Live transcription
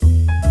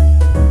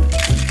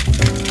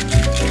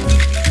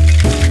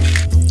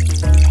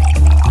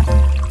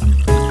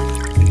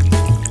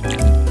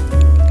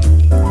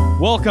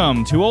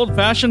Welcome to Old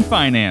Fashioned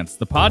Finance,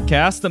 the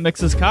podcast that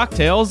mixes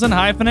cocktails and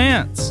high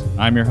finance.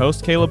 I'm your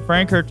host, Caleb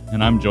Frankert,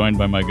 and I'm joined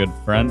by my good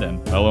friend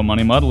and fellow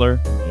money muddler,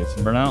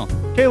 Jason Burnell.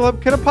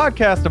 Caleb, can a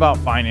podcast about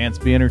finance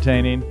be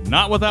entertaining?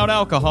 Not without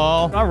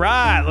alcohol. All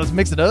right, let's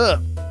mix it up.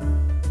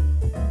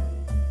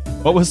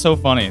 What was so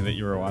funny that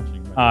you were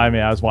watching? I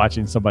was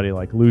watching somebody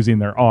like losing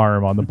their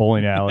arm on the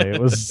bowling alley.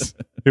 It was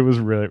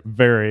really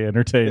very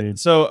entertaining.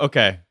 So,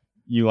 okay.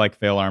 You like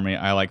Fail Army.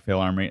 I like Fail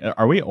Army.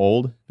 Are we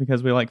old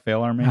because we like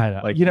Fail Army? I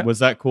know. Like, You know, was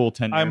that cool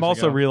 10 years ago? I'm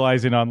also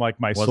realizing on like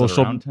my Was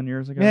social it around 10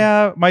 years ago?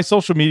 Yeah, my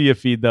social media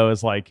feed though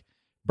is like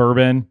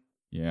bourbon,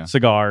 Yeah.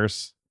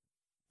 cigars,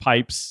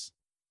 pipes,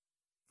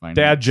 Finance.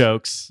 dad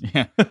jokes.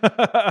 Yeah.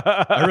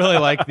 I really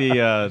like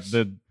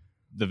the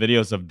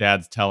videos of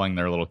dads telling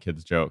their little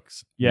kids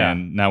jokes. Yeah.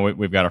 And now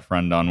we've got a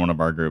friend on one of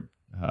our group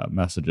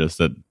messages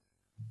that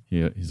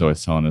he's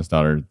always telling his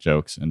daughter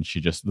jokes, and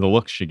the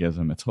looks she gives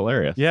him, it's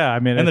hilarious. Yeah,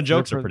 And the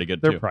jokes are pretty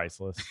good, They're too.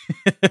 priceless.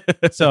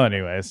 So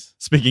anyways.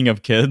 Speaking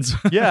of kids,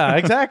 Yeah,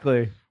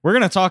 exactly. we're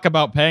going to talk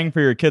about paying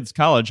for your kids'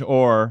 college,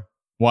 or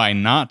why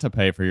not to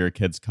pay for your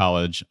kids'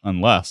 college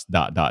unless ...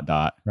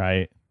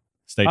 Right.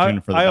 Stay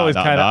tuned for the I always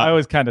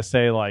dot. kind of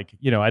say like,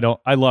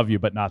 I love you,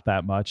 but not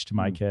that much to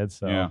my kids.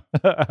 So Yeah.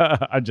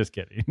 I'm just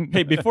kidding.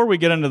 Hey, before we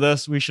get into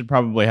this, we should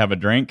probably have a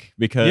drink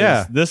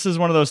because this is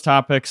one of those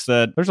topics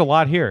that There's a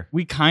lot here.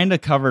 we kind of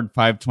covered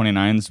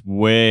 529s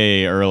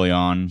way early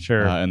on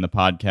in the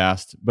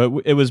podcast, but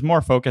it was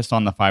more focused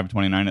on the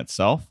 529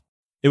 itself.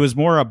 It was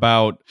more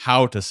about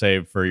how to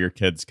save for your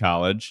kids'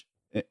 college.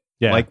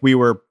 Yeah. Like we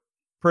were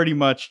pretty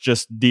much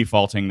just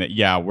defaulting that,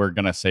 we're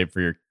going to save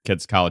for your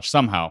kids' college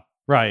somehow.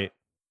 Right.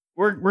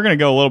 We're going to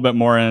go a little bit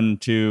more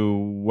into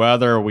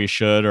whether we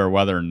should or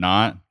whether or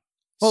not.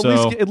 Well,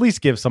 So, at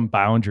least give some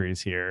boundaries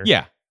here.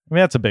 yeah. I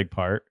mean, that's a big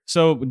part.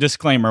 So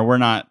disclaimer, we're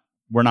not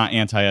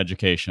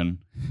anti-education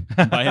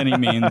by any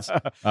means.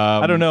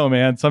 I don't know,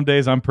 man. Some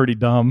days I'm pretty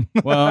dumb.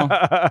 Well,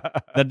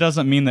 that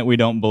doesn't mean that we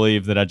don't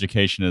believe that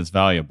education is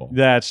valuable.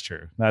 That's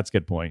true. That's a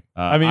good point.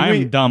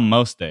 I'm dumb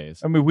most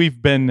days.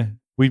 We've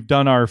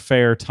done our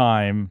fair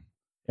time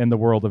in the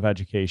world of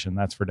education.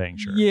 That's for dang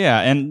sure.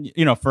 Yeah, and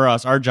for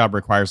us, our job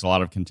requires a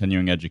lot of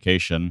continuing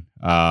education.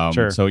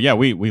 Sure. So yeah,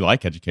 we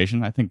like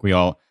education. I think we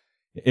all,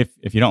 if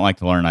you don't like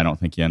to learn, I don't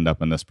think you end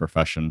up in this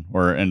profession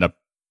or end up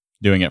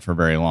doing it for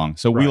very long.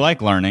 So we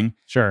like learning.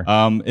 Sure.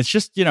 It's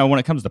just when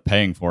it comes to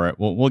paying for it,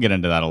 we'll get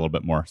into that a little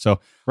bit more.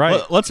 So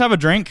let's have a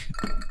drink.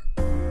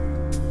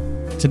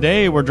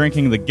 Today we're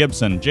drinking the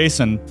Gibson.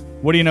 Jason,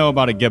 what do you know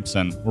about a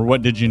Gibson? Or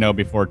what did you know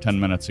before 10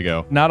 minutes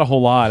ago? Not a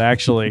whole lot,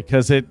 actually,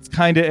 because it's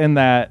kind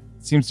of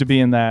seems to be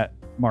in that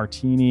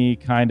martini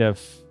kind of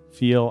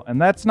feel. And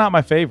that's not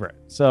my favorite.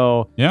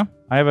 So Yeah.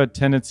 I have a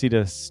tendency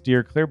to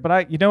steer clear. But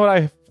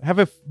I have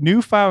a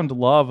newfound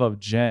love of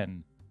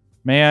gin.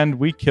 Man,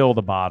 we killed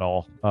a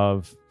bottle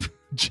of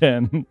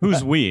gin.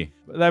 Who's we?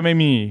 That made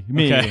me.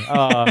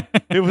 Okay.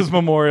 It was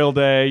Memorial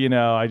Day,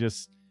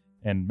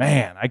 and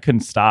man, I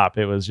couldn't stop.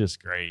 It was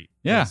just great.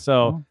 Yeah.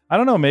 So I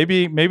don't know.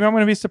 Maybe I'm going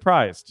to be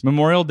surprised.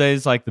 Memorial Day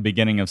is like the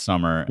beginning of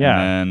summer. Yeah.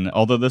 And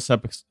although this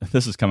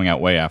is coming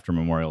out way after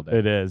Memorial Day.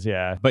 It is.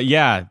 Yeah. But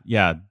yeah.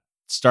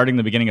 Starting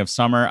the beginning of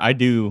summer, I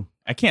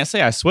can't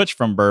say I switched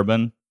from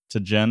bourbon to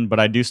gin, but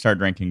I do start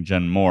drinking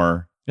gin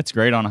more. It's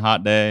great on a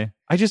hot day.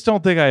 I just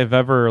don't think I've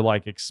ever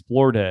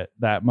explored it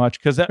that much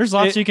because There's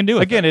lots you can do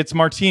with again, it. it's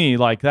martini.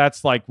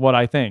 That's what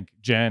I think.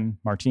 Gin,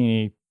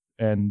 martini.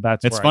 And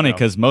that's It's where funny I go.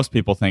 because most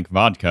people think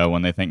vodka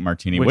when they think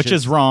martini, which is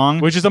is wrong.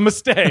 Which is a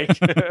mistake.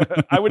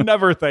 I would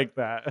never think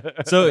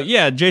that. So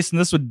yeah, Jason,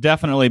 this would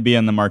definitely be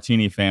in the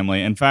martini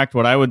family. In fact,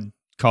 what I would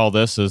call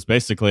this is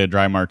basically a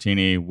dry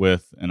martini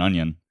with an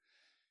onion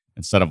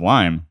instead of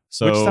lime.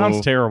 So Which sounds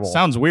terrible.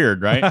 Sounds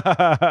weird, right?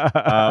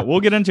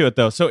 We'll get into it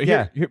though. So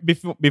here,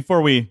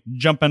 before we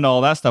jump into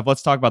all that stuff,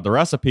 let's talk about the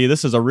recipe.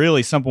 This is a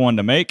really simple one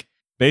to make.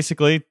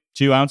 Basically,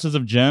 2 ounces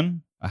of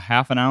gin, a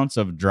half an ounce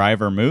of dry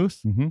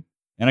vermouth, and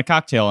a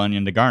cocktail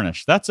onion to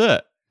garnish. That's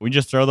it. We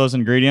just throw those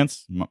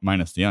ingredients,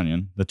 minus the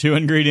onion, the 2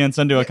 ingredients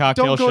into a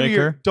cocktail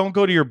shaker. Don't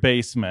go to your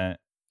basement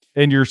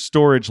in your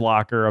storage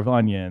locker of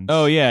onions.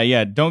 Oh,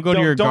 yeah. Don't go to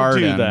your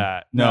garden. Don't do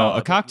that. No,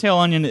 a cocktail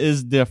onion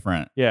is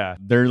different. Yeah.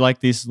 They're like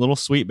these little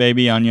sweet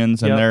baby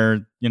onions, and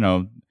they're,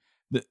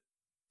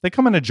 they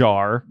come in a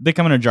jar. They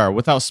come in a jar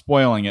without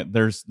spoiling it.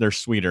 They're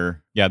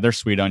sweeter. Yeah, they're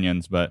sweet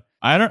onions, but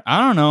I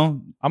don't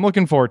know. I'm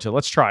looking forward to it.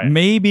 Let's try it.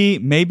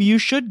 Maybe you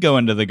should go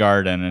into the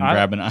garden and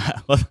grab an.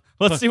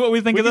 Let's see what we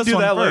think of this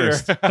one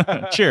first.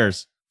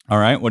 Cheers. All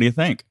right, what do you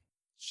think?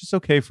 It's just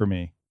okay for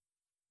me.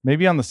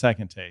 Maybe on the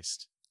second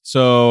taste.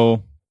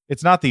 So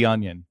it's not the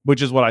onion,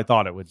 which is what I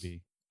thought it would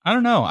be. I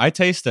don't know. I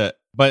taste it,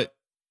 but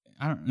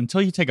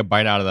until you take a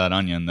bite out of that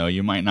onion, though,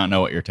 you might not know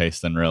what you're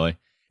tasting. Really,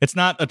 it's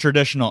not a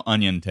traditional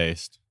onion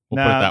taste.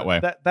 We'll put it that way.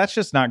 That's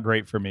just not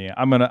great for me.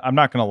 I'm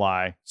not gonna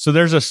lie. So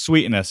there's a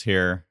sweetness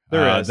here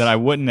is. that I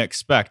wouldn't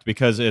expect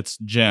because it's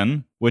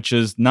gin, which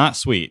is not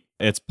sweet.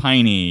 It's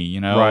piney,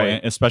 Right.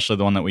 especially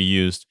the one that we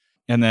used.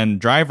 And then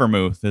dry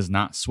vermouth is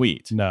not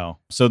sweet. No.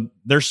 So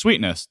there's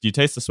sweetness. Do you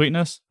taste the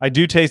sweetness? I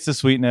do taste the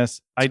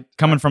sweetness.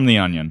 Coming from the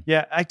onion.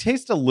 Yeah, I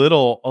taste a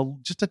little,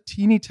 just a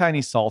teeny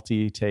tiny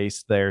salty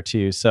taste there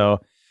too.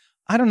 So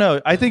I don't know.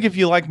 I think if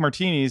you like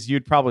martinis,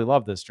 you'd probably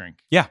love this drink.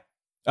 Yeah.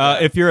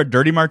 If you're a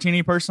dirty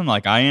martini person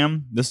like I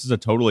am, this is a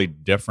totally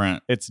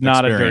different It's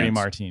not experience. a dirty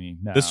martini.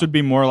 No. This would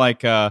be more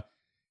like,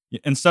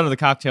 instead of the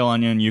cocktail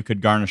onion, you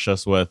could garnish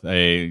this with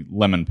a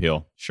lemon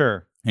peel.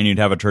 Sure. And you'd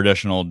have a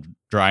traditional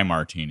dry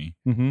martini.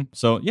 Mm-hmm.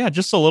 So yeah,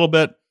 just a little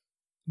bit.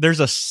 There's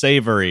a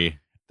savory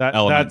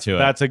element to it.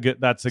 That's a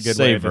good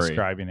way of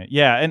describing it.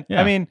 Yeah. And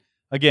I mean,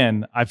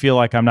 again, I feel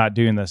like I'm not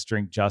doing this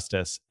drink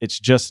justice. It's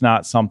just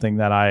not something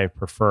that I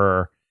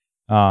prefer.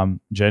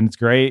 Gin's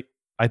great.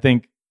 I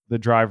think the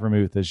dry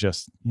vermouth is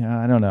just,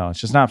 I don't know. It's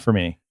just not for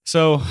me.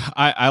 So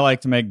I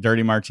like to make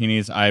dirty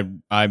martinis.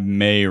 I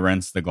may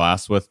rinse the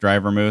glass with dry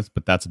vermouth,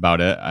 but that's about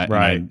it.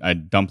 I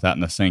dump that in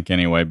the sink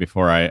anyway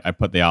before I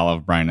put the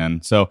olive brine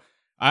in. So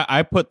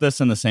I put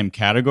this in the same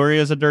category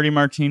as a dirty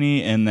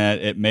martini in that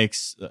it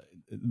makes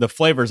the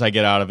flavors I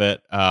get out of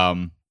it.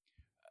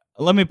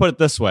 Let me put it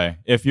this way.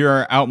 If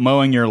you're out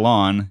mowing your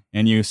lawn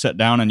and you sit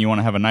down and you want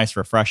to have a nice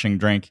refreshing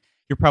drink,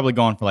 you're probably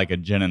going for like a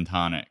gin and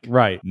tonic.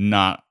 Right.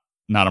 Not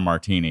a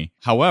martini.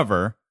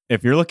 However,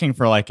 if you're looking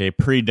for like a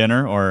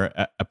pre-dinner or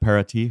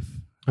aperitif,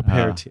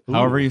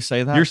 however you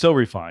say that. You're so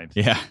refined.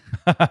 Yeah.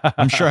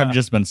 I'm sure I've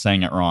just been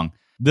saying it wrong.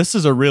 This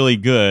is a really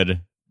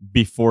good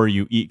before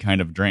you eat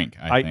kind of drink,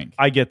 I think.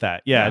 I get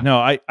that. Yeah. No,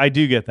 I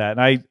do get that.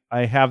 And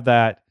I have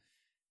that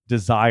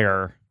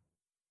desire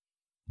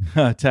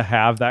to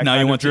have that now kind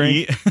you of want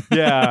drink. To eat?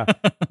 Yeah.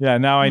 Yeah.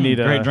 Now I need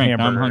great a drink.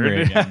 hamburger. I'm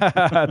hungry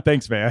again.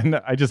 Thanks, man.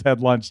 I just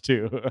had lunch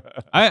too.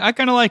 I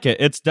kind of like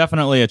it. It's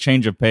definitely a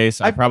change of pace.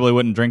 I probably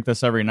wouldn't drink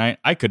this every night.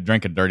 I could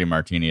drink a dirty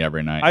martini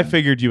every night. I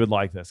figured you would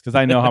like this because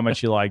I know how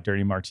much you like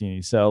dirty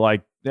martinis. So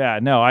like, yeah,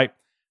 no,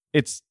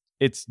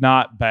 it's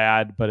not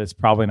bad, but it's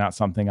probably not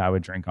something I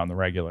would drink on the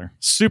regular.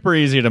 Super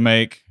easy to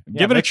make.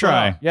 Give it a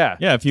try. Yeah.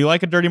 Yeah. If you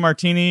like a dirty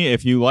martini,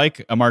 if you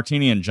like a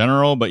martini in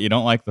general, but you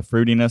don't like the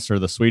fruitiness or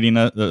the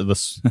sweetiness,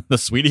 the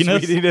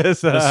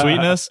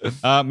sweetness,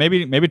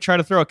 maybe try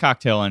to throw a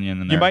cocktail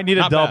onion in there. You might need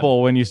a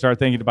double when you start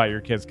thinking about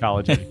your kid's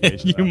college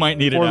education. You might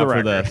need it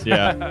after this.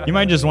 Yeah. You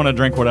might just want to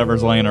drink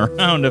whatever's laying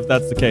around if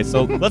that's the case.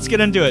 So let's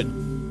get into it.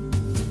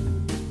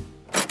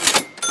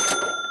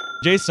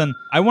 Jason,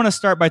 I want to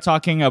start by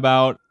talking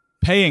about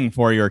paying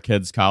for your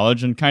kids'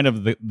 college and kind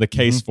of the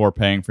case for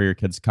paying for your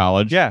kids'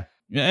 college. Yeah.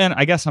 And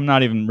I guess I'm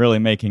not even really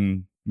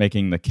making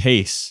the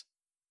case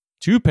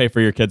to pay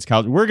for your kids'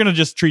 college. We're going to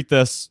just treat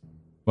this,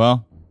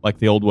 well, like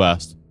the Old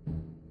West.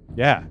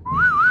 Yeah.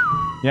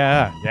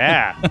 Yeah.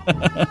 Yeah.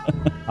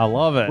 I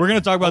love it. We're going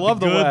to talk about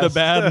the good, the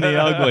bad, and the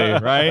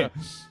ugly, right?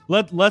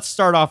 Let's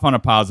start off on a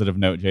positive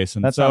note,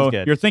 Jason. That sounds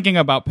good. You're thinking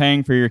about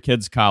paying for your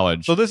kids'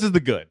 college. So this is the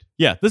good.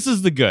 Yeah, this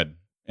is the good.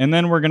 And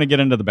then we're going to get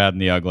into the bad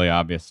and the ugly,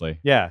 obviously.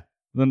 Yeah.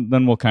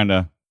 Then we'll kind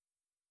of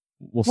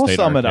we'll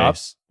sum it up.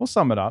 Case. We'll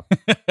sum it up.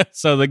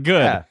 So the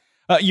good.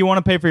 Yeah. You want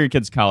to pay for your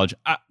kids' college.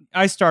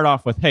 I start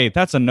off with, hey,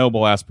 that's a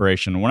noble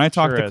aspiration. When I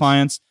talk to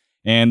clients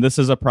and this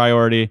is a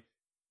priority,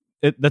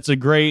 that's a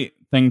great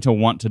thing to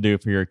want to do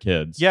for your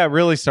kids. Yeah, it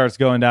really starts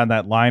going down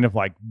that line of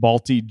like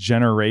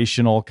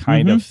multi-generational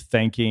kind of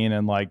thinking.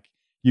 And like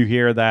you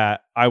hear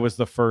that I was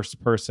the first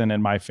person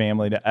in my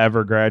family to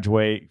ever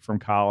graduate from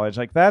college.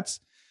 Like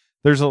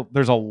there's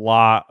a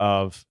lot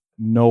of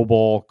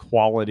noble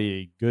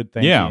quality, good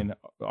thinking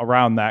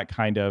around that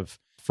kind of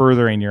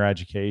furthering your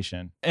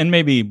education. And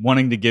maybe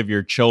wanting to give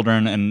your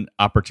children an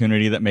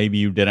opportunity that maybe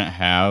you didn't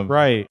have.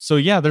 Right. So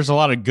yeah, there's a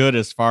lot of good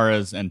as far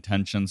as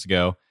intentions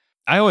go.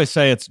 I always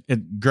say it's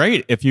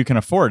great if you can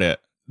afford it.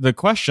 The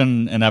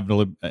question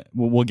inevitably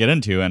we'll get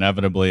into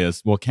inevitably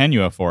is, well, can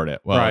you afford it?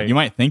 Well, you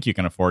might think you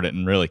can afford it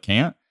and really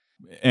can't.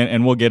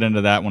 And we'll get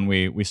into that when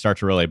we start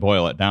to really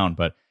boil it down.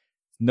 But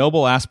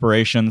noble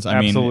aspirations.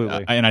 Absolutely.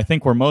 Mean, and I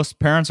think where most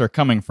parents are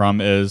coming from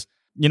is,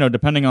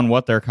 depending on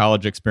what their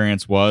college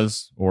experience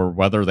was or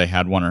whether they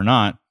had one or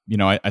not,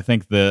 I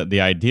think the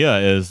idea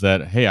is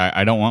that, hey,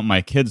 I don't want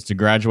my kids to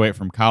graduate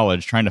from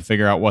college trying to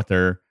figure out what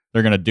they're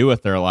going to do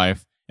with their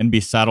life and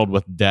be saddled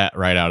with debt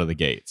right out of the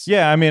gates.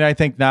 Yeah. I mean, I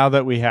think now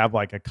that we have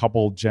like a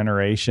couple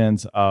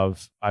generations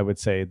of, I would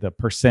say the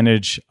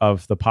percentage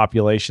of the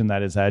population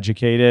that is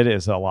educated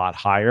is a lot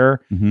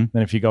higher than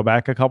if you go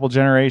back a couple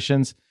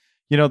generations.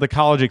 The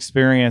college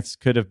experience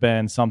could have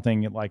been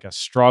something like a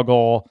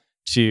struggle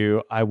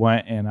to I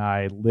went and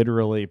I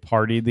literally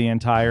partied the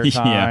entire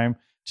time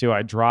to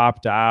I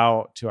dropped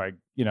out to I,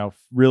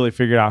 really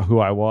figured out who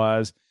I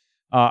was.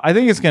 I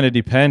think it's going to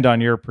depend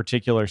on your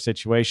particular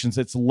situations.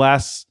 It's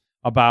less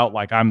about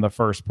like I'm the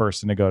first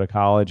person to go to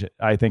college,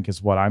 I think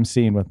is what I'm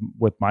seeing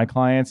with my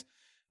clients.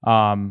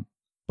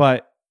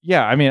 But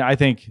yeah, I mean, I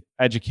think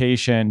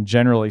education,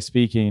 generally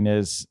speaking,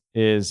 is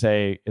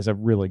a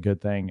really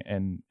good thing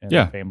in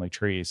the family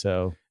tree.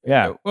 So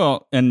yeah.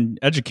 Well, and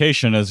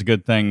education is a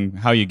good thing.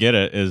 How you get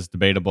it is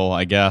debatable,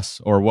 I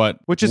guess, or what.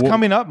 Which is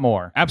coming up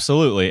more.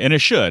 Absolutely. And it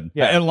should.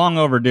 Yeah. And long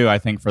overdue, I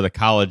think, for the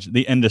college,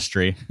 the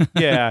industry.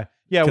 Yeah.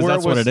 Yeah, because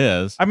that's what it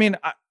is. I mean,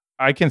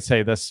 I can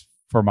say this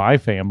for my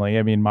family.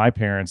 I mean, my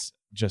parents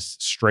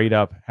just straight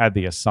up had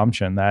the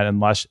assumption that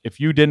if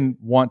you didn't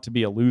want to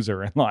be a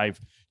loser in life,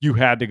 you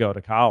had to go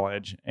to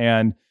college.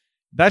 And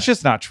that's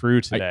just not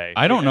true today.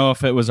 I don't know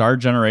if it was our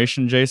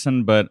generation,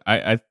 Jason, but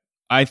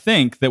I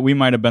think that we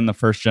might have been the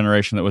first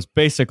generation that was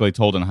basically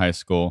told in high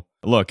school,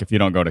 look, if you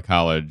don't go to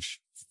college,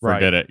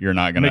 forget it. You're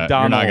not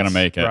gonna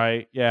make it.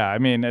 Right. Yeah. I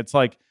mean, it's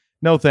like,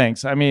 no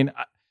thanks. I mean,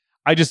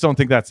 I just don't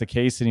think that's the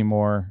case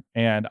anymore.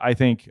 And I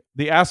think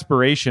the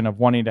aspiration of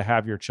wanting to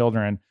have your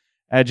children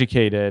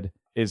educated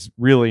is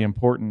really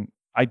important.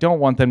 I don't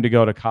want them to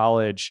go to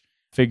college,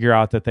 figure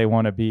out that they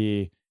want to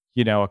be,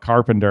 a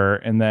carpenter,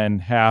 and then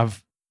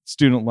have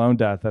student loan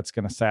debt that's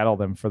going to saddle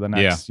them for the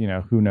next,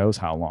 who knows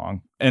how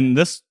long. And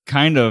this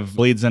kind of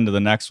leads into the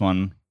next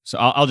one. So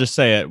I'll just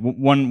say it.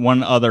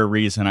 One other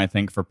reason I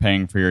think for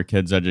paying for your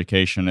kids'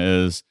 education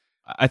is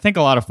I think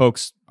a lot of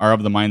folks are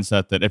of the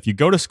mindset that if you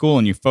go to school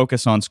and you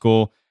focus on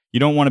school, you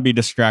don't want to be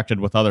distracted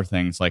with other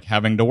things like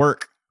having to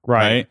work.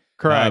 Right.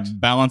 Correct.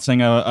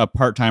 Balancing a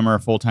part-time or a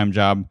full-time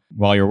job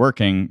while you're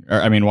working,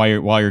 or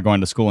while you're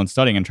going to school and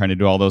studying and trying to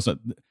do all those.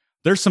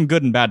 There's some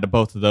good and bad to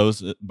both of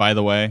those, by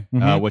the way,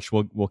 which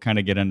we'll kind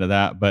of get into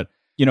that. But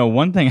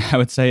one thing I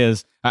would say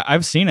is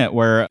I've seen it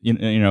where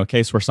a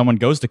case where someone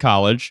goes to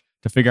college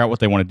to figure out what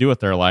they want to do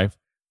with their life.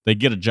 They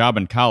get a job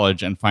in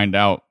college and find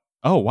out,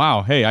 oh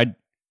wow, hey, I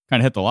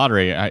kind of hit the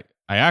lottery. I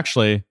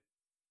actually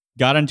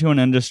got into an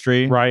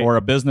industry or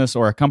a business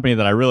or a company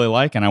that I really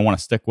like and I want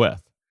to stick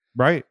with.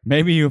 Right.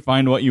 Maybe you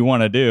find what you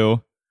want to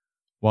do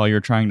while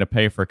you're trying to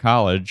pay for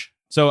college.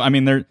 So, I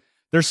mean,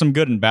 there's some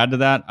good and bad to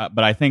that.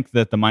 But I think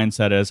that the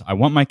mindset is I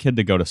want my kid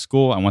to go to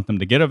school. I want them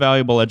to get a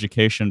valuable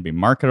education, be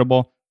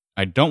marketable.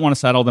 I don't want to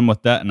saddle them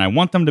with debt. And I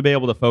want them to be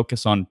able to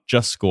focus on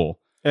just school.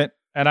 And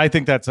I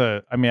think that's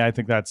a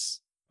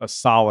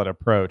solid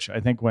approach. I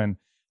think when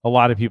a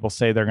lot of people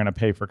say they're going to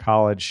pay for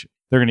college,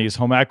 they're going to use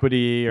home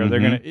equity or they're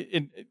going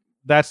to,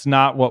 that's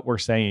not what we're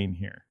saying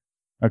here.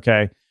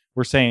 Okay.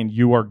 We're saying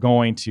you are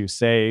going to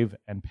save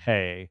and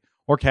pay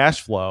or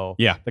cash flow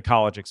the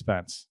college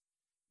expense.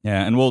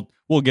 Yeah, and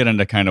we'll get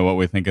into kind of what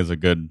we think is a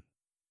good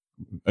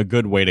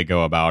way to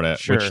go about it.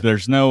 Sure. Which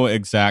there's no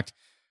exact,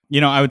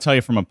 I would tell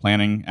you from a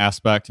planning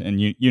aspect, and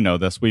you know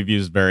this, we've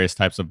used various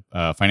types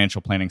of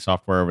financial planning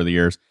software over the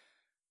years.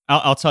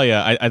 I'll tell you,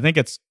 I think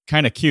it's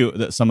kind of cute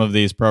that some of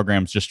these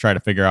programs just try to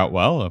figure out,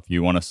 well, if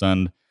you want to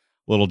send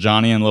little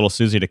Johnny and little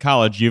Susie to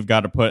college, you've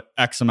got to put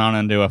X amount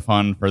into a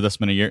fund for this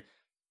many years.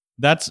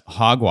 That's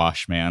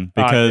hogwash, man,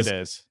 because it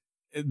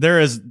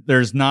is.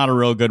 There's not a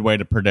real good way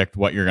to predict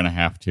what you're going to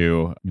have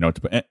to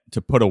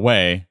put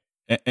away.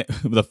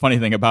 The funny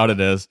thing about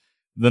it is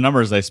the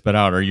numbers they spit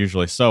out are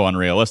usually so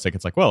unrealistic.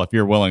 It's like, well, if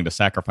you're willing to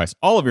sacrifice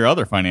all of your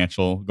other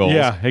financial goals,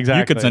 exactly,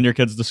 you could send your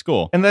kids to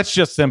school. And that's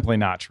just simply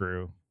not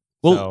true.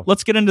 Well,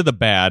 let's get into the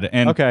bad.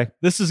 And okay,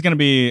 this is going to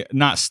be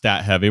not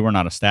stat heavy. We're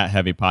not a stat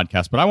heavy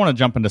podcast, but I want to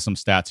jump into some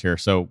stats here.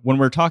 So when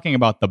we're talking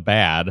about the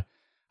bad,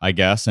 I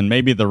guess, and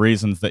maybe the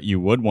reasons that you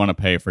would want to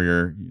pay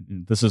for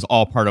this is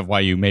all part of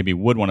why you maybe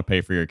would want to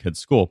pay for your kid's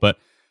school. But,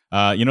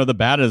 the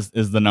bad is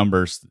the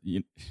numbers.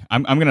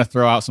 I'm going to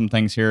throw out some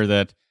things here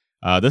that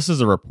this is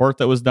a report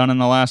that was done in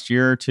the last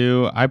year or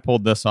two. I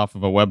pulled this off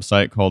of a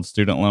website called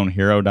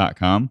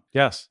studentloanhero.com.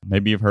 Yes.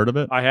 Maybe you've heard of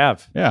it? I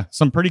have. Yeah.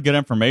 Some pretty good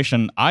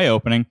information,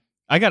 eye-opening.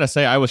 I got to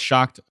say, I was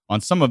shocked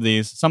on some of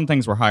these. Some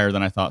things were higher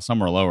than I thought.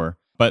 Some were lower.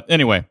 But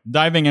anyway,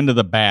 diving into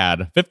the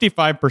bad,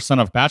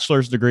 55% of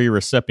bachelor's degree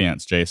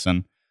recipients,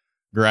 Jason,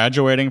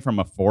 graduating from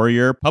a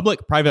 4-year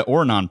public, private,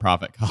 or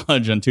nonprofit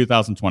college in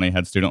 2020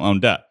 had student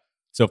loan debt.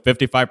 So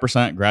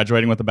 55%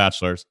 graduating with a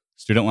bachelor's,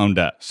 student loan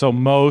debt. So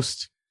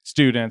most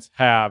students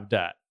have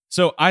debt.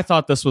 So I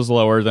thought this was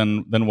lower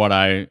than what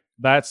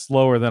That's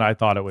lower than I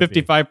thought it would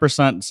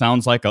 55%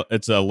 sounds like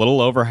it's a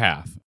little over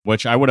half,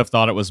 which I would have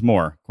thought it was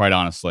more, quite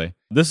honestly.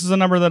 This is a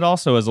number that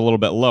also is a little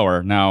bit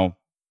lower. Now,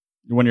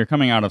 when you're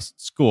coming out of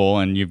school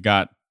and you've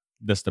got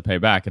this to pay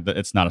back,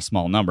 it's not a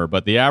small number,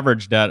 but the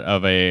average debt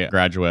of a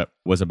graduate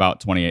was about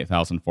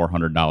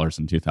 $28,400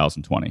 in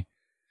 2020,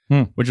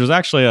 which was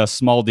actually a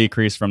small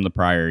decrease from the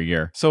prior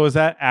year. So is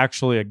that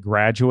actually a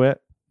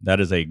graduate? That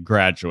is a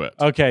graduate.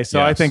 Okay, so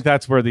yes. I think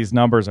that's where these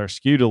numbers are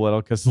skewed a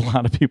little because a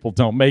lot of people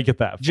don't make it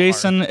that far.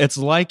 Jason, it's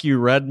like you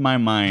read my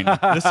mind.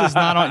 This is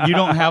not you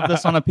don't have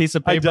this on a piece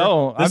of paper. I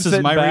don't. This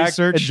is my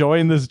research.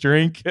 Enjoying this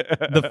drink.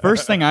 The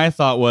first thing I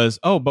thought was,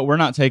 but we're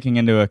not taking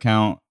into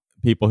account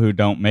people who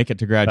don't make it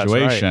to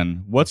graduation.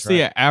 That's right. What's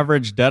the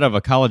average debt of a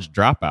college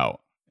dropout?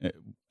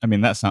 I mean,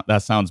 that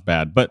sounds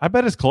bad, but I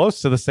bet it's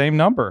close to the same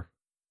number.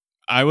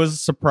 I was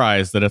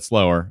surprised that it's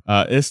lower.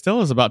 It still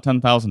is about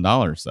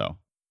 $10,000 though.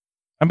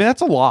 I mean,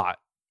 that's a lot.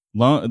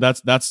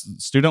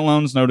 That's student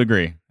loans, no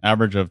degree,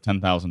 average of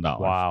 $10,000.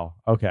 Wow.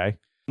 Okay.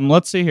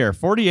 Let's see here.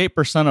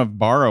 48% of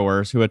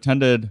borrowers who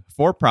attended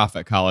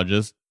for-profit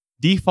colleges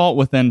default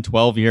within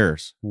 12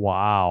 years.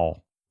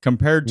 Wow.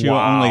 Compared to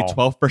only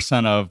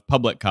 12% of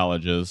public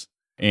colleges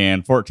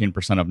and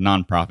 14% of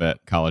nonprofit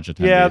college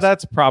attendees. Yeah,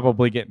 that's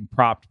probably getting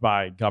propped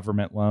by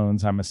government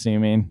loans, I'm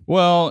assuming.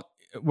 Well,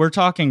 we're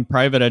talking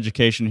private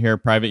education here,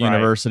 private Right.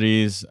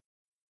 universities,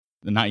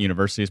 not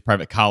universities,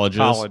 private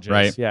colleges,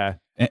 right? Yeah.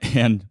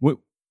 And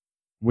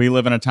we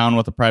live in a town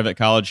with a private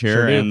college here,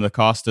 Sure do. and the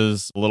cost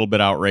is a little bit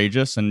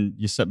outrageous. And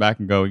you sit back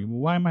and go,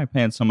 why am I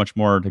paying so much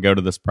more to go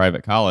to this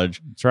private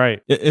college? That's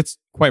right. It's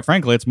quite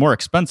frankly, it's more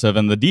expensive.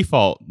 And the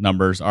default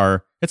numbers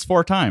it's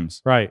 4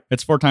 times. Right.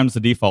 It's 4 times the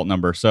default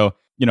number. So,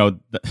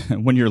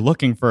 when you're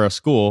looking for a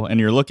school and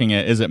you're looking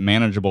at, is it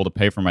manageable to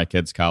pay for my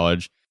kid's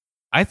college?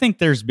 I think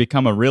there's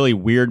become a really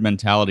weird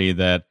mentality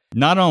that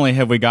not only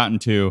have we gotten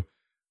to,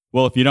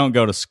 well, if you don't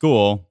go to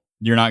school,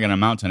 you're not going to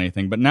amount to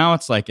anything. But now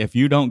it's like, if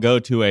you don't go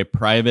to a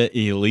private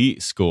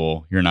elite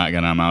school, you're not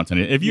going to amount to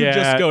anything. If you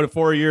just go to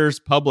 4 years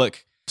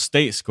public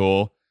state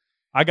school.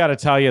 I got to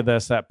tell you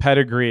this, that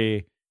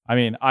pedigree, I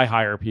mean, I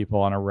hire people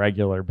on a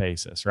regular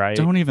basis, right?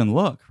 Don't even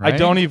look, right? I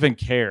don't even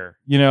care.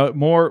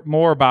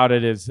 More about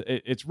it is,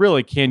 it's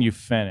really, can you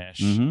finish?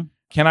 Mm-hmm.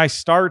 Can I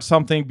start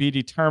something, be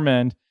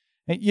determined?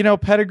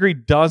 And, pedigree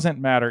doesn't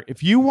matter.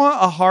 If you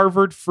want a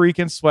Harvard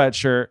freaking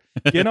sweatshirt,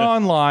 get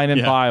online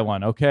and buy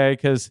one, okay?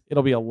 Because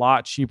it'll be a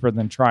lot cheaper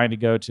than trying to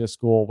go to a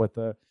school with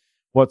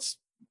what's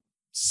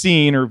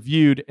seen or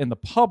viewed in the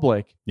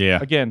public. Yeah.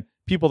 Again,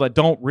 people that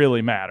don't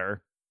really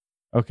matter,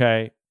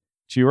 okay,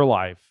 to your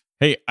life.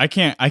 Hey, I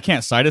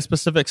can't cite a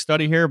specific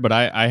study here, but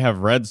I have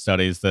read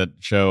studies that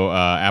show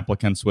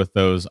applicants with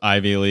those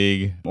Ivy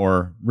League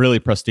or really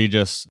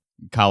prestigious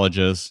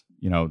colleges,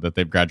 that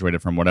they've graduated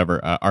from,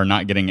 whatever, are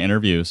not getting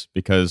interviews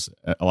because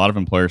a lot of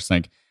employers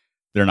think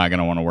they're not going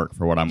to want to work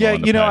for what I'm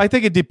willing to pay. I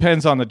think it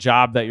depends on the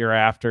job that you're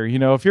after.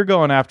 If you're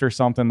going after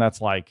something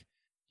that's like,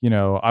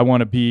 I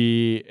want to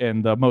be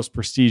in the most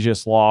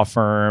prestigious law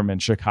firm in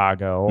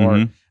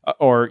Chicago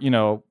or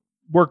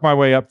work my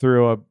way up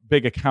through a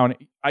big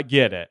account. I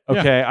get it.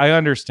 Okay. Yeah. I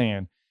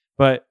understand.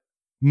 But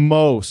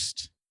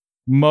most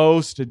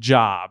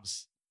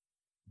jobs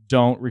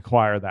don't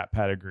require that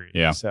pedigree.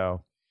 Yeah.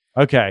 So,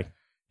 okay.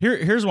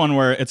 Here's one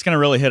where it's going to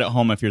really hit at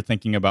home if you're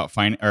thinking about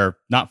or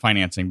not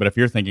financing, but if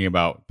you're thinking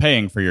about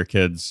paying for your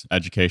kids'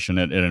 education,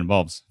 it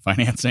involves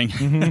financing.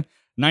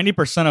 Mm-hmm.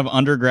 90% of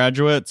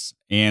undergraduates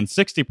and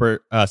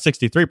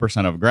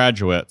 63% of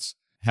graduates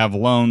have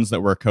loans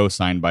that were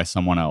co-signed by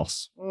someone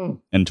else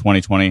in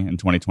 2020 and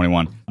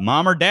 2021.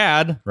 Mom or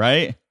dad,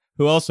 right?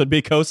 Who else would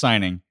be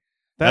co-signing?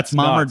 That's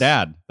mom nuts. Or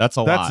dad. That's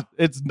a lot.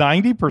 It's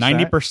 90%.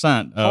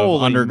 90% of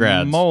Holy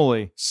undergrads.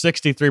 Moly.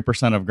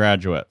 63% of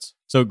graduates.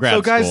 So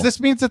guys, school. This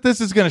means that this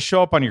is going to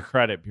show up on your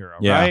credit bureau,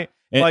 right?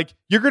 Like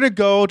you're going to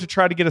go to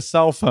try to get a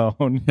cell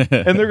phone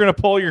and they're going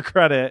to pull your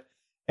credit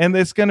and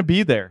it's going to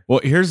be there.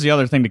 Well, here's the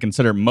other thing to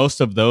consider. Most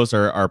of those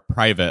are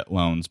private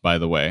loans, by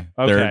the way.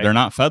 Okay. They're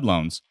not Fed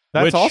loans.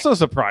 That's also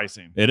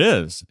surprising. It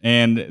is.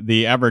 And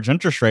the average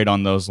interest rate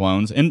on those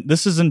loans, and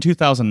this is in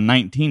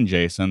 2019,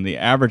 Jason, the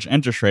average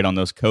interest rate on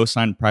those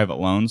co-signed private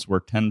loans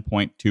were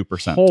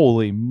 10.2%.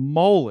 Holy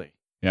moly.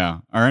 Yeah.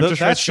 Our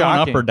interest rates going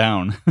up or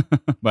down?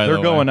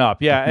 They're going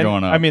up. Yeah. And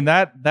going up. I mean,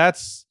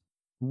 that's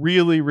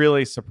really,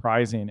 really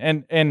surprising.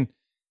 And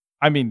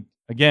I mean,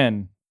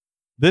 again,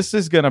 this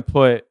is going to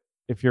put,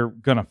 if you're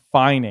going to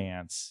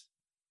finance,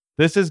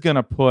 this is going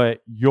to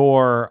put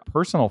your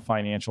personal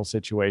financial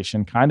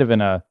situation kind of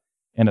in a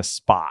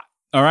spot.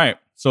 All right.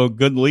 So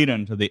good lead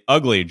into the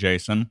ugly,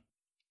 Jason.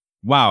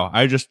 Wow.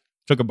 I just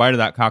took a bite of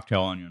that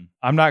cocktail onion.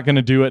 I'm not going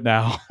to do it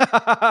now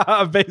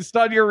based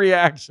on your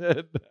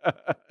reaction.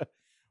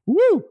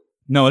 Woo.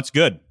 No, it's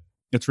good.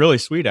 It's really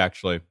sweet,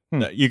 actually.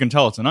 You can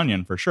tell it's an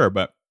onion for sure,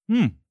 but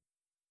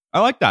I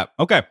like that.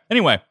 Okay.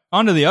 Anyway,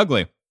 on to the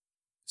ugly.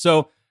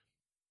 So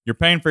you're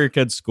paying for your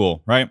kids'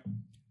 school, right?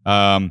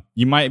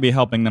 You might be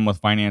helping them with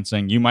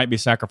financing. You might be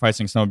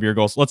sacrificing some of your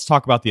goals. Let's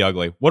talk about the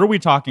ugly. What are we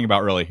talking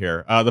about really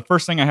here? The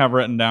first thing I have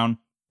written down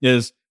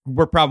is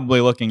we're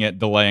probably looking at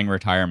delaying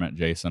retirement,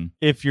 Jason.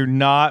 If you're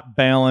not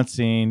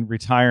balancing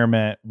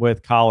retirement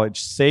with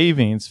college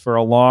savings for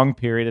a long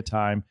period of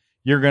time,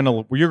 you're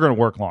gonna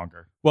work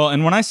longer. Well,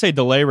 and when I say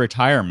delay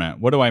retirement,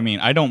 what do I mean?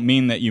 I don't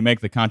mean that you make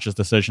the conscious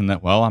decision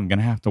that, well, I'm going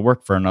to have to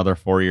work for another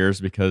 4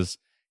 years because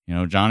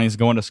Johnny's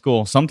going to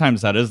school.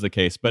 Sometimes that is the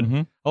case, but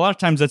a lot of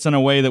times it's in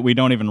a way that we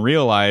don't even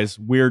realize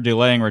we're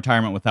delaying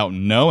retirement without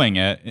knowing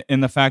it, in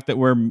the fact that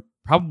we're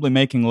probably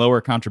making lower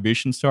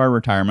contributions to our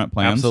retirement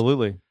plans.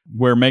 Absolutely.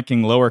 We're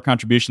making lower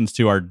contributions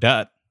to our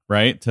debt,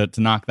 right? To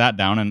knock that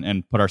down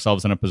and put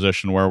ourselves in a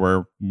position where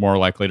we're more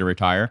likely to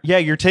retire. Yeah,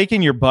 you're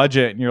taking your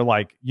budget and you're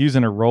like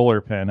using a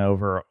roller pin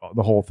over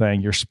the whole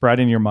thing. You're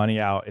spreading your money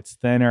out. It's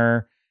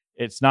thinner.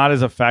 It's not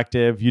as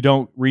effective. You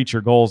don't reach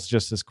your goals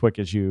just as quick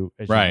as you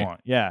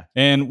want. Yeah.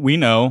 And we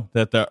know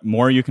that the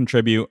more you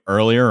contribute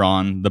earlier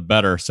on, the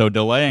better. So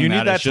delaying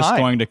that is just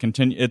going to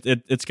continue.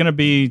 It's going to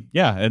be,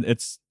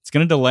 it's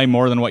going to delay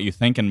more than what you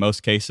think in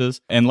most cases.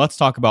 And let's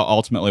talk about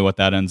ultimately what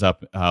that ends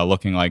up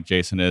looking like,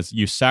 Jason, is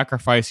you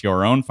sacrifice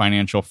your own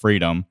financial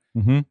freedom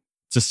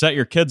to set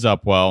your kids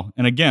up well.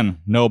 And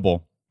again,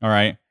 noble. All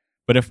right.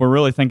 But if we're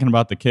really thinking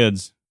about the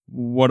kids,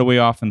 what do we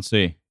often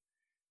see?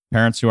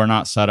 Parents who are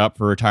not set up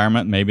for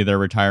retirement, maybe they're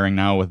retiring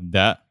now with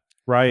debt.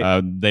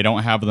 Right. They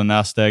don't have the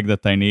nest egg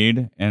that they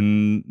need,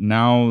 and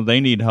now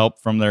they need help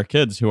from their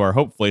kids who are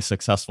hopefully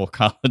successful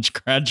college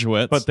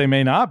graduates. But they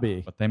may not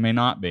be.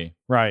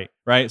 Right.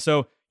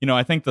 So,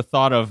 I think the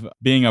thought of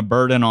being a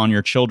burden on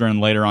your children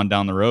later on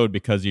down the road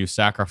because you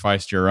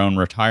sacrificed your own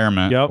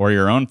retirement or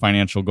your own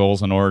financial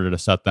goals in order to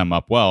set them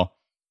up well.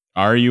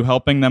 Are you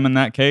helping them in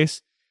that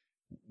case?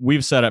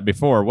 We've said it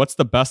before. What's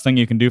the best thing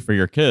you can do for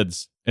your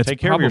kids? It's take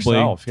care of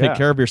yourself. Take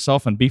care of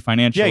yourself and be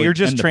financially you're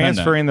just independent.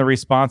 transferring the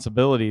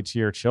responsibility to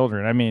your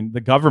children. I mean, the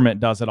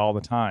government does it all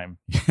the time.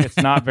 It's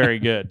not very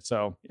good.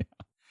 So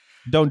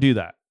don't do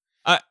that.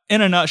 In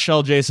a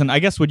nutshell, Jason, I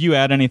guess, would you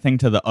add anything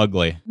to the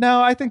ugly?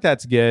 No, I think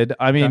that's good.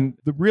 I mean,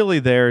 really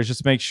there is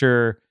just make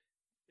sure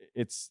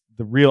it's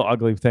the real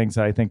ugly things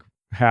that I think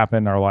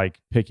happen are like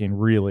picking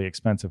really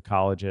expensive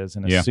colleges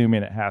and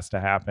assuming it has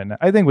to happen.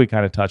 I think we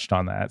kind of touched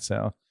on that.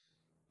 So.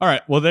 All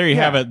right. Well, there you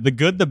have it. The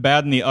good, the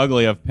bad, and the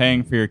ugly of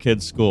paying for your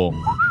kids' school.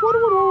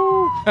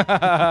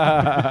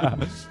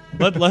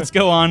 Let's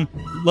go on.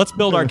 Let's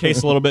build our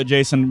case a little bit,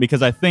 Jason,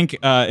 because I think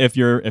if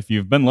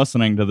you've been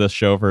listening to this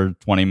show for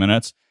 20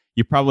 minutes,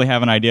 you probably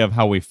have an idea of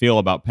how we feel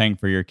about paying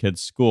for your kids'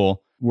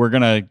 school. We're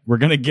gonna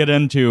get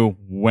into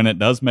when it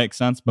does make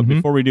sense, but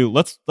before we do,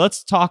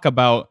 let's talk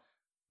about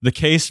the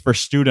case for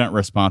student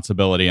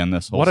responsibility in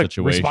this whole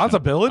situation.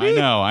 Responsibility?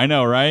 I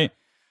know, right?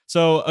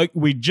 So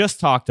we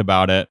just talked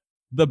about it.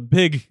 The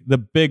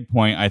big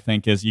point, I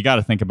think, is you got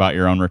to think about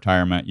your own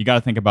retirement. You got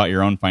to think about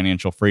your own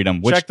financial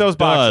freedom, which check those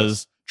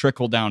boxes. Does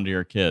trickle down to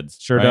your kids.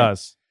 Sure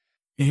does.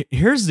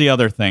 Here's the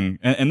other thing,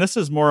 and this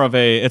is more of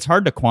it's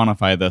hard to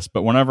quantify this,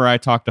 but whenever I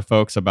talk to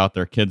folks about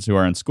their kids who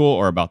are in school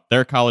or about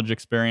their college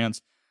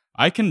experience,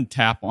 I can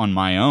tap on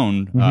my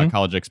own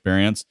college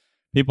experience.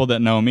 People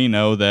that know me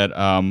know that,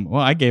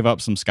 I gave up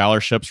some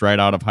scholarships right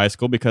out of high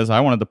school because I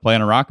wanted to play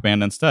in a rock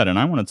band instead, and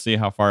I wanted to see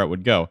how far it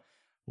would go.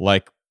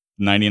 Like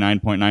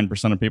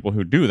 99.9% of people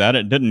who do that,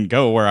 it didn't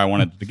go where I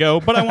wanted it to go,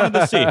 but I wanted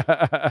to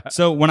see.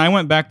 So when I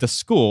went back to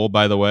school,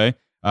 by the way,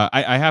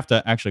 I have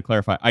to actually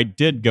clarify, I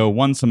did go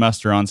one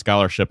semester on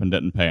scholarship and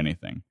didn't pay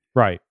anything.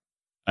 Right.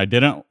 I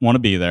didn't want to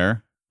be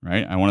there,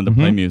 right? I wanted to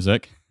play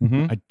music.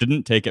 I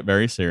didn't take it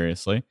very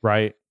seriously.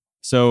 Right.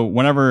 So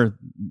whenever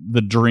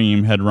the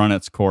dream had run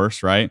its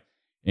course, right,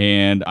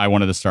 and I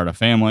wanted to start a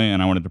family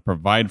and I wanted to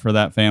provide for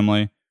that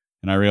family,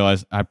 and I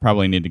realized I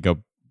probably need to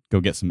go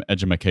get some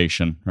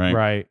edumacation,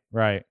 right?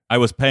 Right. I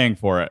was paying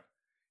for it.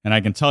 And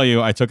I can tell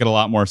you, I took it a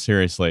lot more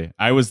seriously.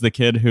 I was the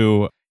kid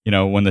who,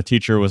 when the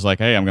teacher was like,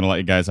 hey, I'm going to let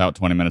you guys out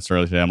 20 minutes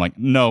early today. I'm like,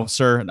 no,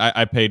 sir,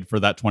 I paid for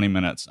that 20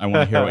 minutes. I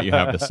want to hear what you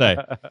have to say.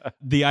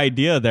 The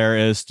idea there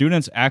is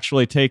students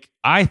actually take,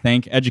 I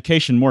think,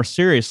 education more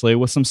seriously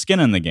with some skin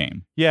in the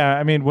game. Yeah.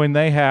 I mean, when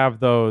they have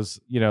those,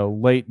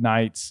 late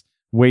nights,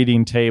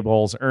 waiting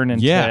tables, earning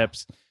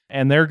tips,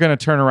 and they're going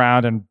to turn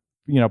around and,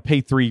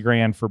 pay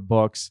 $3,000 for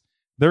books,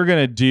 they're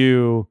going to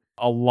do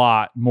a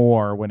lot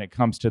more when it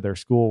comes to their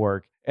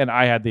schoolwork. And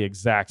I had the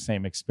exact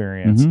same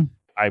experience.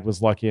 I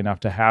was lucky enough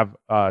to have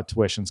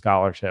tuition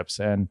scholarships,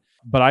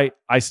 but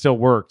I still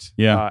worked.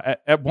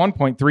 At one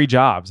point, 3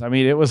 jobs. I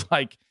mean, it was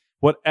like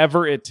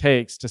whatever it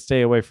takes to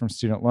stay away from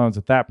student loans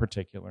at that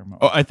particular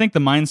moment. I think the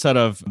mindset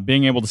of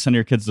being able to send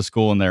your kids to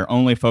school and they're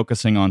only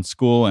focusing on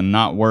school and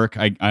not work,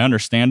 I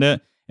understand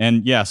it.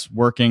 And yes,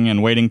 working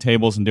and waiting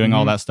tables and doing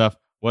all that stuff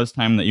was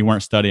time that you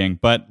weren't studying.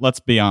 But let's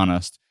be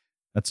honest.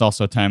 That's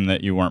also time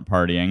that you weren't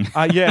partying.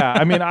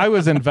 I mean, I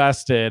was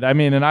invested. I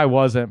mean, and I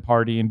wasn't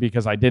partying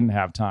because I didn't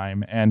have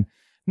time. And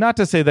not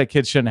to say that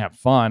kids shouldn't have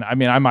fun. I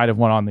mean, I might have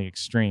went on the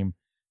extreme,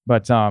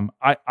 but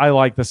I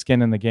like the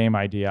skin in the game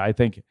idea. I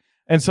think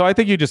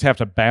you just have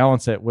to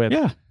balance it with,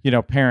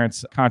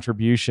 parents'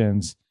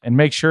 contributions and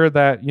make sure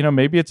that,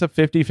 maybe it's a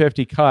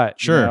 50-50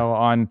 cut,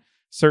 on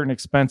certain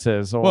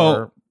expenses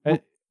or...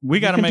 We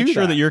got to make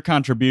sure that your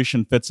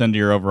contribution fits into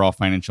your overall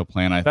financial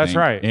plan, I think. That's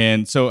right.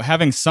 And so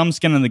having some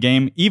skin in the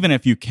game, even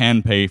if you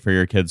can pay for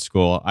your kids'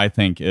 school, I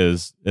think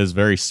is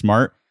very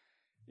smart,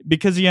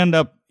 because you end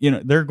up,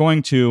 they're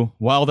going to,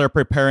 while they're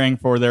preparing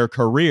for their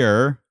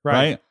career,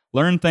 right,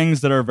 learn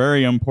things that are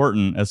very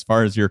important as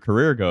far as your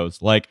career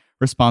goes, like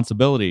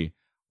responsibility,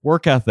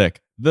 work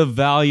ethic, the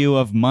value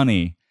of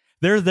money.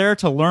 They're there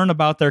to learn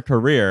about their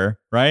career,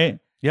 right?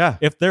 Yeah.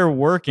 If they're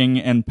working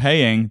and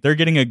paying, they're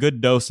getting a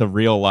good dose of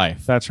real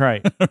life. That's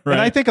right.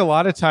 And I think a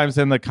lot of times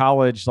in the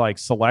college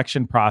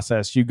selection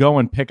process, you go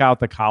and pick out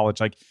the college.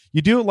 Like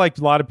you do it like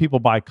a lot of people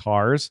buy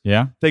cars.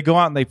 Yeah. They go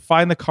out and they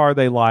find the car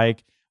they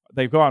like.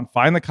 They go out and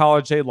find the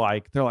college they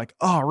like. They're like,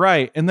 oh,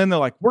 right. And then they're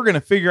like, we're going to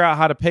figure out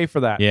how to pay for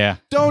that. Yeah.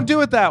 Don't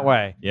do it that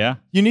way. Yeah.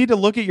 You need to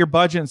look at your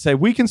budget and say,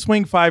 we can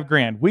swing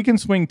 $5,000. We can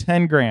swing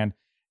 $10,000.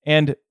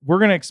 And we're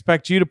going to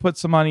expect you to put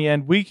some money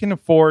in. We can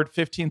afford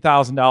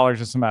 $15,000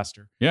 a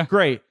semester. Yeah.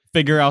 Great.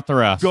 Figure out the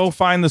rest. Go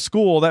find the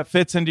school that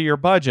fits into your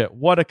budget.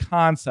 What a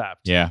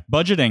concept. Yeah.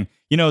 Budgeting.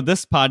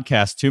 This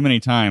podcast, too many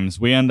times,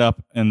 we end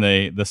up in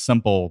the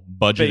simple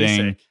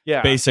budgeting,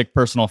 basic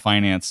personal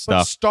finance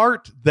stuff. But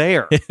start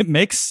there. It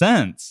makes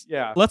sense.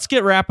 Yeah. Let's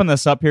get wrapping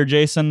this up here,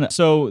 Jason.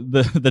 So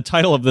the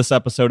title of this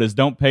episode is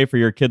Don't Pay for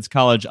Your Kids'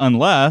 College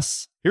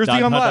Unless... Here's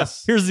the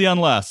unless. Here's the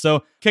unless.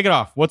 So kick it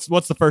off. What's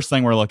the first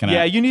thing we're looking at?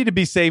 Yeah, you need to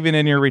be saving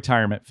in your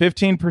retirement,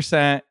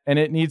 15%, and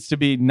it needs to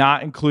be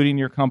not including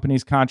your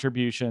company's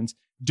contributions.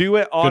 Do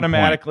it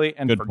automatically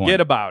and forget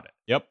about it.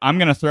 Yep. I'm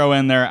going to throw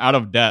in there out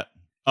of debt,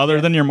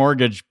 other than your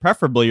mortgage,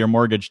 preferably your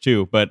mortgage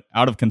too, but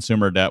out of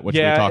consumer debt, which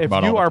we talk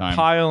about all the time. If you are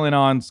piling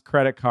on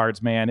credit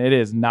cards, man, it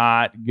is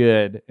not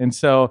good. And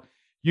so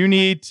you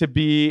need to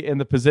be in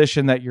the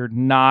position that you're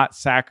not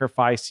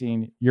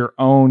sacrificing your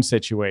own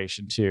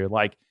situation too.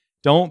 Like,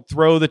 don't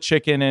throw the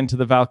chicken into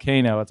the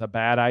volcano. It's a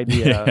bad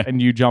idea.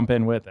 And you jump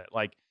in with it.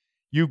 Like,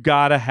 you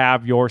got to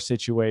have your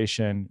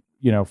situation,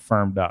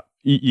 firmed up.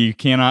 You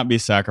cannot be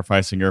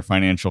sacrificing your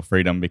financial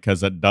freedom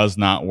because it does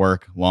not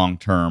work long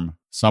term.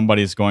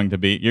 Somebody's going to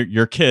be,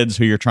 your kids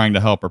who you're trying to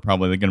help are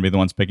probably going to be the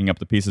ones picking up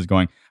the pieces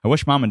going, I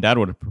wish mom and dad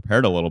would have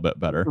prepared a little bit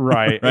better.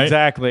 Right,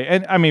 exactly.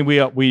 And I mean, we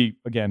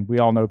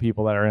all know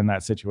people that are in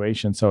that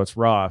situation, so it's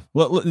rough.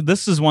 Well,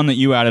 this is one that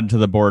you added to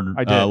the board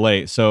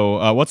late.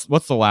 So what's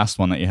the last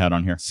one that you had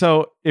on here?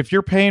 So if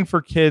you're paying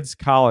for kids'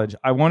 college,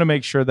 I want to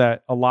make sure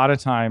that a lot of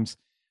times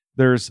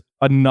there's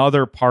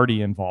another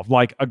party involved,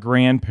 like a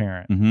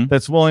grandparent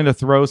that's willing to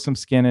throw some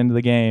skin into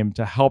the game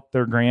to help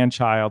their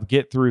grandchild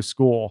get through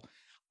school.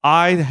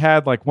 I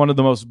had like one of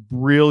the most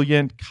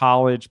brilliant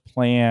college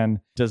plan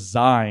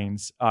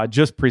designs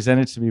just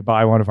presented to me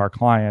by one of our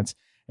clients,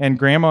 and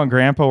grandma and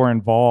grandpa were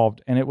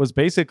involved. And it was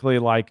basically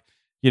like,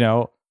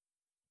 a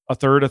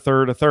third, a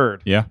third, a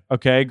third. Yeah.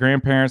 Okay.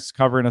 Grandparents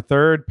covering a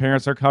third,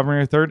 parents are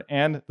covering a third,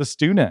 and the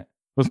student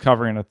was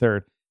covering a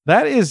third.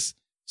 That is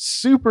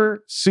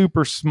super,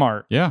 super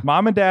smart. Yeah.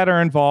 Mom and dad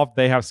are involved.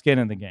 They have skin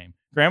in the game.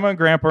 Grandma and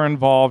grandpa are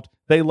involved.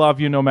 They love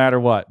you no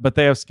matter what, but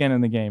they have skin in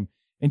the game.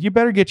 And you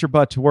better get your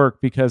butt to work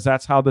because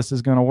that's how this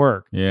is going to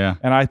work. Yeah.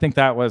 And I think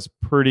that was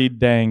pretty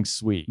dang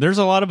sweet. There's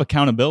a lot of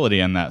accountability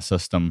in that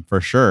system for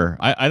sure.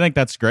 I think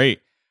that's great.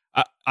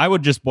 I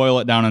would just boil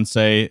it down and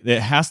say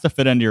it has to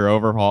fit into your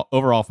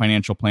overall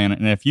financial plan.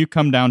 And if you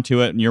come down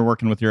to it and you're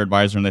working with your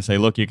advisor and they say,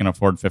 look, you can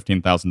afford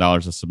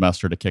 $15,000 a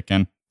semester to kick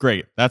in,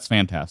 great. That's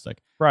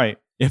fantastic. Right.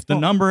 If the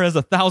number is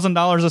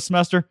 $1,000 a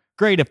semester,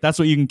 great. If that's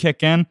what you can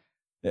kick in,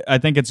 I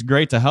think it's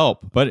great to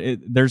help. But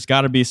there's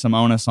got to be some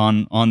onus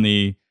on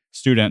the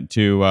student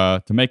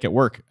to make it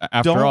work.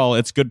 After all,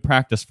 it's good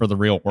practice for the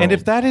real world. And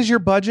if that is your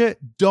budget,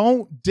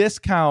 don't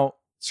discount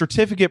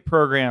certificate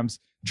programs,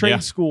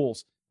 trade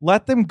schools.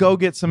 Let them go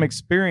get some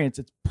experience.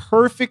 It's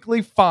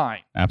perfectly fine.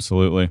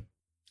 Absolutely.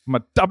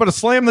 I'm gonna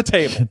slam the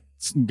table.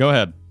 Go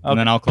ahead, and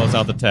then I'll close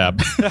out the tab.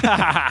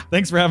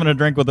 Thanks for having a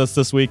drink with us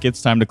this week.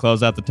 It's time to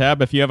close out the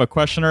tab. If you have a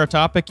question or a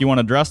topic you want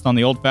addressed on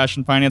the Old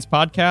Fashioned Finance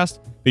Podcast,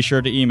 be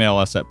sure to email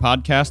us at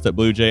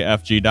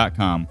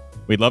podcast@bluejfg.com.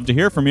 We'd love to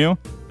hear from you.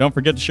 Don't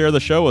forget to share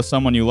the show with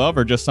someone you love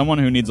or just someone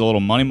who needs a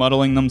little money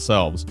muddling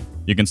themselves.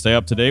 You can stay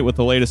up to date with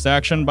the latest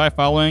action by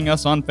following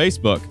us on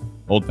Facebook.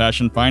 Old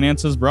Fashioned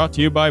Finance is brought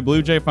to you by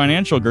Blue Jay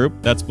Financial Group,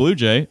 that's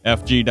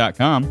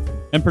bluejfg.com,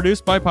 and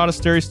produced by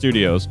Podastery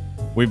Studios.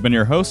 We've been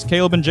your hosts,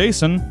 Caleb and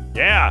Jason.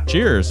 Yeah.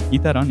 Cheers.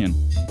 Eat that onion.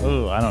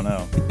 Oh, I don't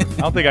know.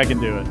 I don't think I can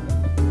do it.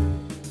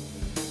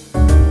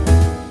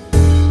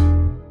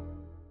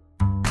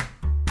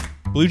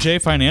 Blue Jay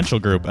Financial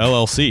Group,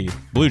 LLC.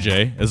 Blue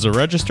Jay is a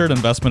registered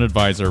investment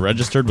advisor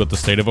registered with the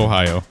state of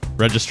Ohio.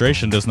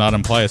 Registration does not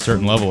imply a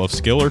certain level of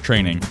skill or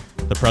training.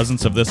 The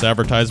presence of this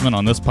advertisement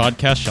on this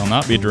podcast shall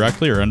not be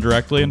directly or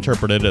indirectly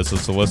interpreted as a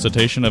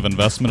solicitation of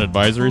investment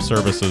advisory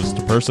services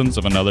to persons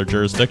of another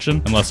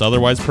jurisdiction unless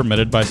otherwise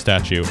permitted by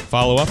statute.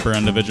 Follow-up or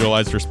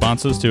individualized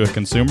responses to a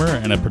consumer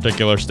in a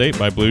particular state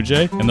by Blue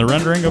Jay and the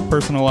rendering of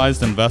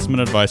personalized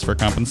investment advice for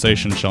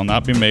compensation shall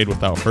not be made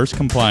without first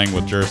complying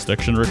with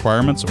jurisdiction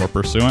requirements or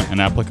pursuant an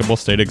applicable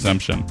state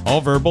exemption. All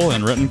verbal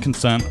and written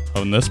consent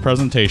on this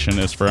presentation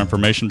is for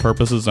information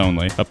purposes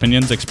only.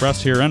 Opinions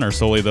expressed herein are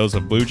solely those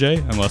of Blue Jay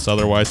unless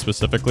otherwise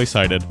specifically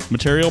cited.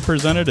 Material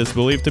presented is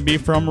believed to be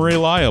from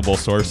reliable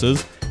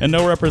sources, and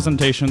no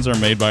representations are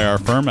made by our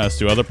firm as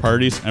to other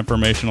parties'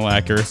 informational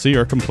accuracy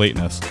or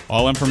completeness.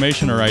 All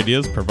information or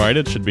ideas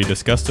provided should be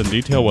discussed in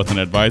detail with an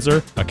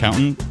advisor,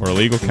 accountant, or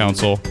legal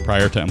counsel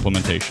prior to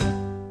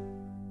implementation.